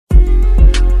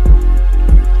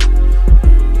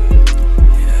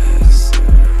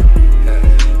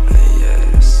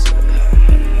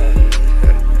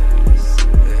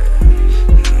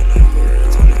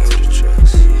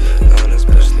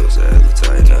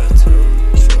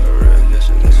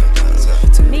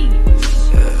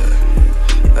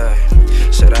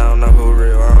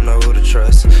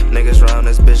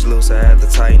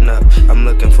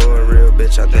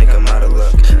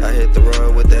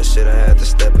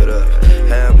it up.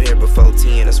 Hey, I'm here before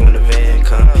 10, that's when the van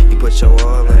come. You put your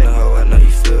all in the hole, I know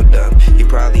you feel dumb. You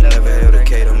probably never held a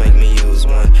K, don't make me use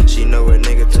one. She know her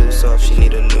nigga too soft, she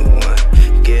need a new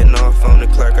one. Getting off on the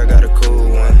clerk, I got a cool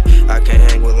one. I can't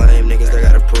hang with lame niggas that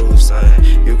gotta prove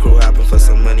something. You crew hopping for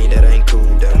some money that ain't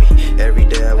cool, dummy. Every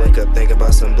day I wake up thinking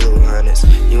about some blue hundreds.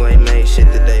 You ain't made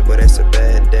shit today, but that's a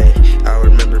bad day. I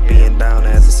remember being down,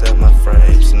 I had to sell my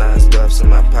frames. 9 buffs in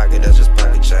my pocket, that's just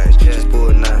pocket change. Just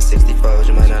pulled 964s,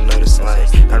 you might not know the slang.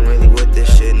 I'm really with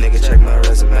this shit, nigga, check my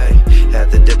resume. Had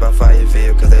to dip out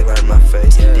Fireville, cause they learned my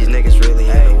face. These niggas really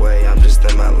ain't the way, I'm just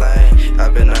in my lane.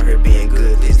 I've been out here being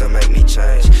good, these don't make me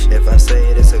change. If I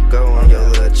say it, it's a go on your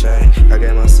little chain. I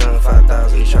gave my son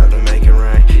 5,000, he tried to make it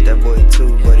rain. That boy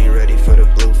too, but he ready for the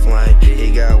blue flame.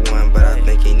 He got one, but I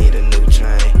think he need a new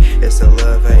chain. It's a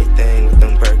love-hate thing with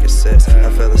them Percocets. I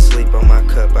fell asleep on my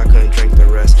cup, I couldn't drink the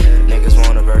rest. Niggas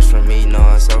want a verse from me, no,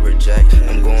 it's over Jack.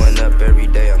 I'm going up every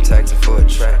day, I'm taxing for a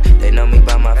track. They know me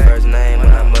by my first name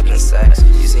when I'm up in Saks.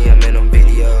 You see him in them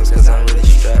videos, cause I'm really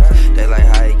strapped. They like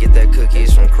how you get that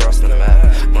cookies from across the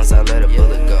map. Once I let a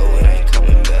bullet go, it ain't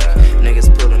coming back.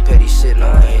 Niggas pulling petty shit, no,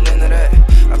 I ain't into that.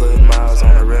 Putting miles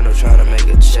on a rental, trying to make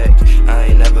a check. I